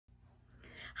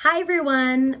Hi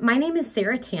everyone, my name is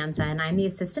Sarah Tanza and I'm the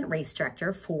Assistant Race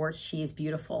Director for She Is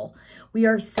Beautiful. We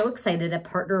are so excited to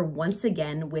partner once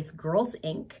again with Girls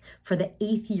Inc. for the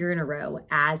 8th year in a row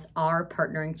as our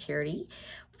partnering charity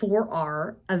for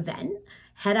our event,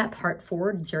 Head Up Heart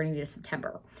Forward Journey to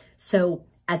September. So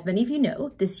as many of you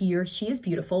know, this year She Is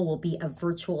Beautiful will be a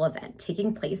virtual event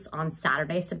taking place on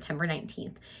Saturday, September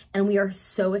 19th. And we are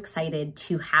so excited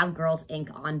to have Girls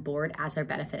Inc. on board as our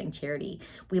benefiting charity.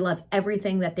 We love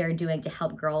everything that they're doing to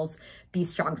help girls be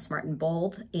strong, smart, and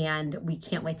bold. And we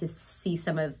can't wait to see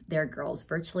some of their girls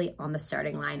virtually on the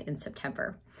starting line in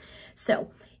September.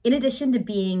 So in addition to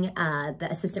being the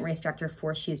Assistant Race Director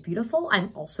for She Is Beautiful,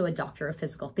 I'm also a doctor of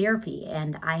physical therapy,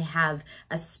 and I have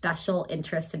a special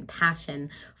interest and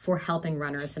passion for helping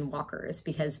runners and walkers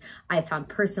because I found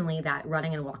personally that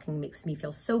running and walking makes me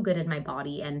feel so good in my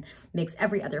body and makes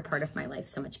every other part of my life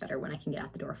so much better when I can get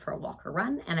out the door for a walk or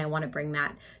run, and I want to bring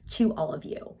that to all of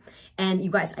you. And you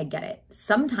guys, I get it.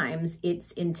 Sometimes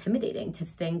it's intimidating to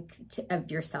think of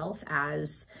yourself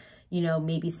as, you know,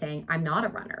 maybe saying, I'm not a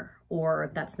runner,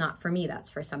 or that's not for me, that's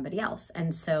for somebody else.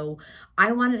 And so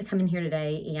I wanted to come in here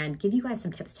today and give you guys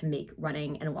some tips to make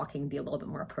running and walking be a little bit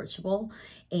more approachable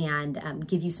and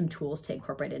give you some tools to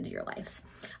incorporate into your life.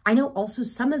 I know also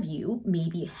some of you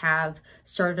maybe have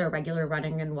started a regular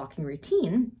running and walking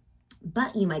routine,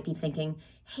 but you might be thinking,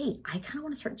 hey, I kind of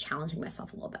want to start challenging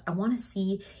myself a little bit. I want to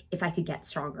see if I could get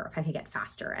stronger, if I could get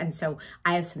faster. And so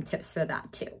I have some tips for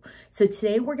that too. So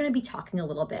today we're going to be talking a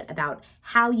little bit about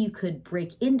how you could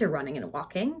break into running and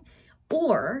walking,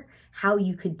 or how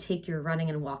you could take your running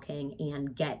and walking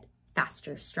and get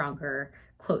faster, stronger,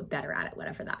 quote, better at it,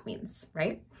 whatever that means,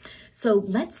 right? So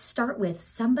let's start with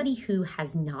somebody who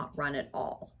has not run at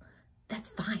all. That's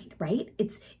fine, right?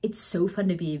 It's so fun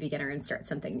to be a beginner and start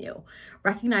something new.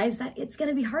 Recognize that it's going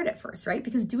to be hard at first, right?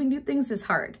 Because doing new things is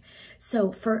hard. So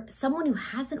for someone who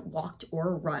hasn't walked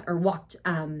or run or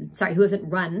who hasn't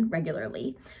run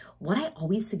regularly, what I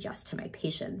always suggest to my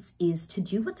patients is to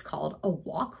do what's called a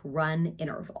walk-run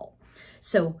interval.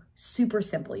 So super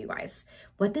simple, you guys.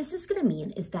 What this is going to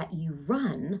mean is that you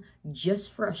run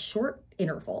just for a short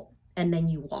interval, and then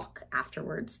you walk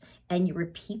afterwards, and you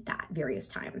repeat that various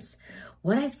times.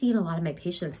 What I see in a lot of my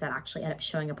patients that actually end up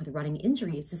showing up with running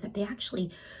injuries is that they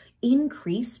actually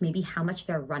increase maybe how much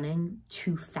they're running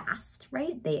too fast,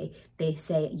 right? They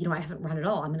say, you know, I haven't run at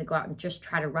all. I'm gonna go out and just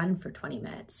try to run for 20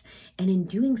 minutes. And in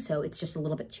doing so, it's just a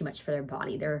little bit too much for their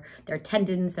body. Their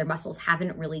tendons, their muscles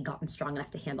haven't really gotten strong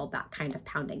enough to handle that kind of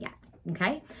pounding yet,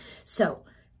 okay? So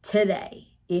today,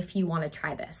 if you wanna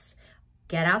try this,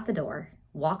 get out the door,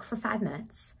 walk for 5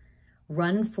 minutes,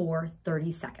 run for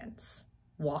 30 seconds,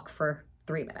 walk for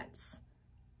 3 minutes,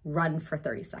 run for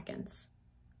 30 seconds,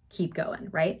 keep going,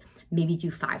 right? Maybe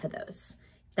do 5 of those.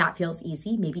 If that feels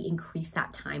easy, maybe increase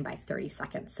that time by 30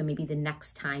 seconds. So maybe the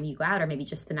next time you go out, or maybe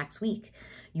just the next week,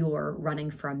 you're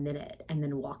running for a minute and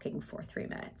then walking for 3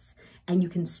 minutes. And you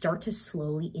can start to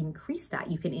slowly increase that.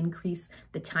 You can increase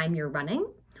the time you're running,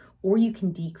 or you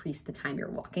can decrease the time you're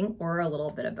walking, or a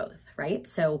little bit of both, right?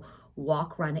 So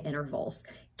walk, run intervals.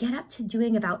 Get up to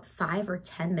doing about 5 or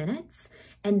 10 minutes.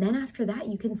 And then after that,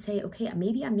 you can say, okay,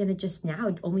 maybe I'm gonna just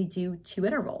now only do 2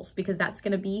 intervals because that's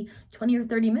gonna be 20 or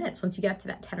 30 minutes once you get up to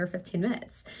that 10 or 15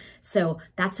 minutes. So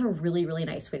that's a really, really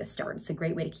nice way to start. It's a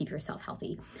great way to keep yourself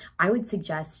healthy. I would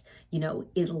suggest, you know,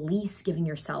 at least giving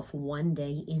yourself 1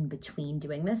 day in between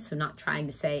doing this. So not trying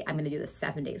to say, I'm gonna do this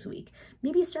 7 days a week.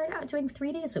 Maybe start out doing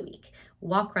 3 days a week.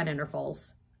 Walk, run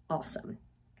intervals, awesome.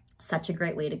 Such a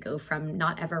great way to go from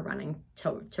not ever running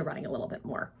to running a little bit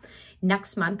more.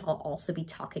 Next month, I'll also be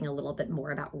talking a little bit more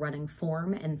about running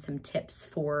form and some tips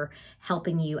for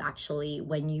helping you actually,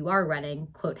 when you are running,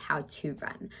 quote, how to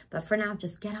run. But for now,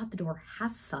 just get out the door,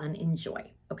 have fun,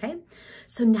 enjoy, okay?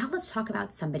 So now let's talk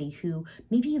about somebody who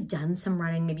maybe you've done some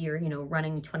running, maybe you're, you know,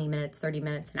 running 20 minutes, 30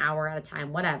 minutes, an hour at a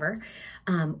time, whatever,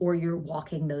 or you're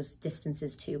walking those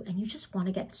distances too, and you just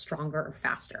wanna get stronger or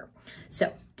faster.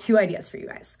 So 2 ideas for you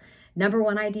guys. Number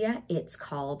 1 idea, it's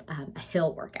called a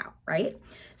hill workout, right?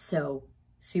 So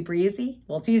super easy.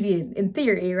 Well, it's easy in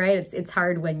theory, right? It's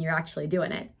hard when you're actually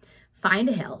doing it. Find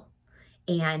a hill.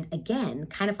 And again,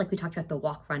 kind of like we talked about the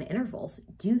walk run intervals,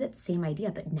 do that same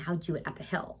idea, but now do it up a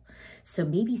hill. So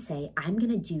maybe say, I'm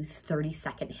gonna do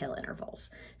 30-second hill intervals.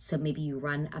 So maybe you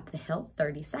run up the hill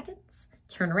 30 seconds,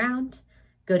 turn around,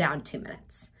 go down 2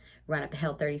 minutes. Run up a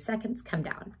hill 30 seconds, come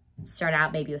down. Start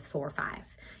out maybe with 4 or 5.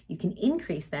 You can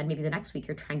increase then, maybe the next week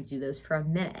you're trying to do those for a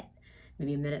minute,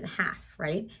 maybe a minute and a half,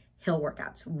 right? Hill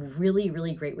workouts, really,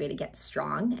 really great way to get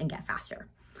strong and get faster.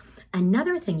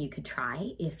 Another thing you could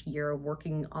try if you're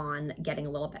working on getting a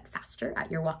little bit faster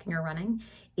at your walking or running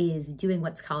is doing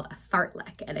what's called a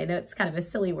fartlek. And I know it's kind of a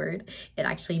silly word. It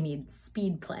actually means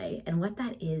speed play. And what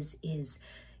that is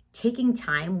taking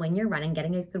time when you're running,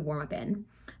 getting a good warm up in,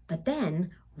 but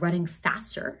then running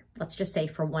faster, let's just say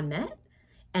for 1 minute,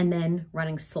 and then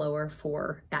running slower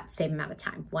for that same amount of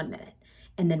time, 1 minute,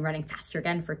 and then running faster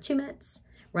again for 2 minutes,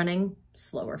 running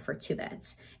slower for 2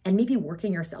 minutes, and maybe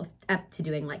working yourself up to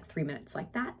doing like 3 minutes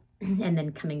like that, and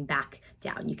then coming back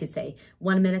down. You could say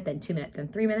 1 minute, then 2 minutes, then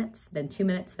 3 minutes, then 2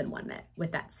 minutes, then 1 minute,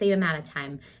 with that same amount of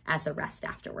time as a rest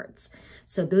afterwards.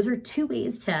 So those are 2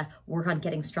 ways to work on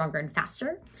getting stronger and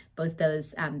faster, both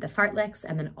those, the fartleks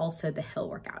and then also the hill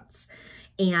workouts.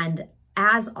 And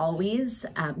as always,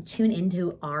 tune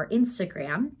into our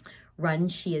Instagram, Run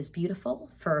She Is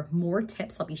Beautiful, for more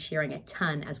tips. I'll be sharing a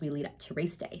ton as we lead up to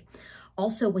race day.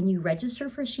 Also, when you register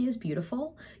for She Is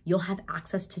Beautiful, you'll have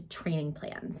access to training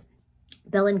plans.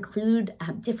 They'll include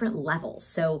different levels.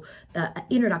 So the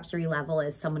introductory level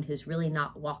is someone who's really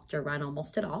not walked or run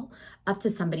almost at all, up to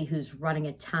somebody who's running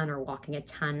a ton or walking a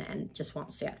ton and just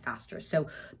wants to get faster. So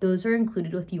those are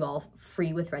included with you all,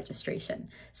 free with registration.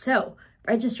 So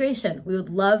registration, we would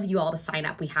love you all to sign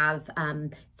up. We have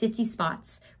 50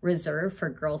 spots reserved for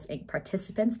Girls Inc.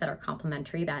 participants that are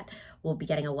complimentary, that will be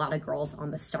getting a lot of girls on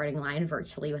the starting line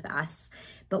virtually with us.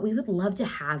 But we would love to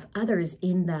have others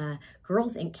in the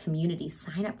Girls Inc. community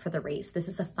sign up for the race. This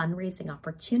is a fundraising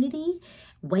opportunity.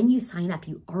 When you sign up,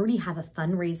 you already have a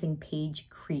fundraising page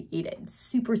created.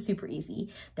 Super, super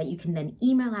easy, that you can then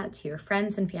email out to your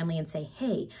friends and family and say,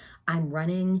 hey, I'm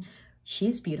running She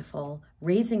Is Beautiful,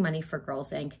 raising money for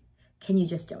Girls Inc. Can you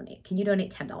just donate? Can you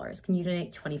donate $10? Can you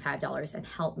donate $25 and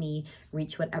help me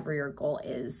reach whatever your goal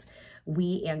is?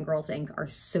 We and Girls Inc. are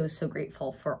so, so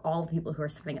grateful for all the people who are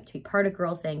signing up to be part of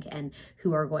Girls Inc. and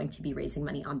who are going to be raising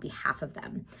money on behalf of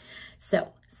them.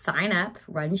 So sign up,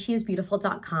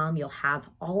 runsheisbeautiful.com. You'll have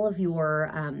all of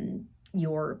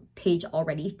your page all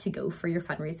ready to go for your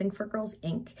fundraising for Girls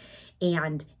Inc.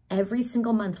 And every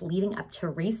single month leading up to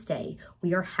race day,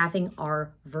 we are having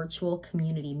our virtual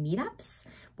community meetups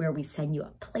where we send you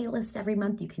a playlist every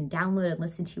month you can download and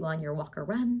listen to on your walk or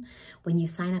run. When you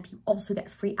sign up, you also get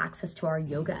free access to our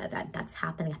yoga event that's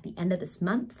happening at the end of this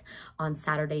month on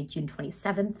Saturday, June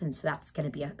 27th. And so that's going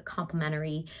to be a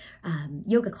complimentary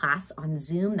yoga class on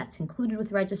Zoom that's included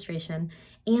with registration.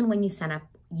 And when you sign up,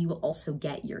 you will also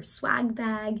get your swag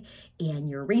bag and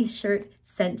your race shirt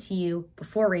sent to you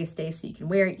before race day so you can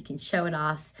wear it, you can show it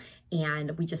off,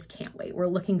 and we just can't wait. We're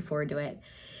looking forward to it.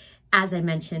 As I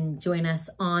mentioned, join us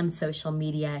on social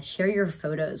media, share your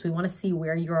photos. We want to see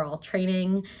where you're all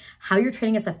training, how you're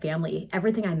training as a family.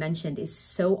 Everything I mentioned is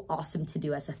so awesome to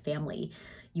do as a family.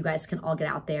 You guys can all get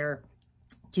out there,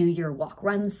 do your walk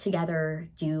runs together,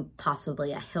 do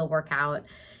possibly a hill workout.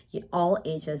 All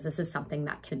ages, this is something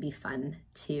that can be fun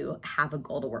to have a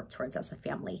goal to work towards as a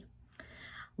family.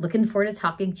 Looking forward to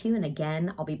talking to you. And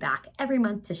again, I'll be back every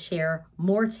month to share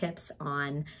more tips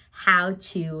on how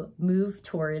to move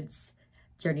towards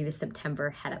Journey to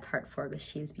September, Head Up Heart Forward with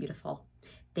She Is Beautiful.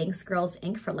 Thanks, Girls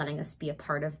Inc. for letting us be a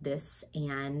part of this,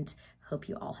 and hope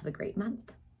you all have a great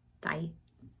month. Bye.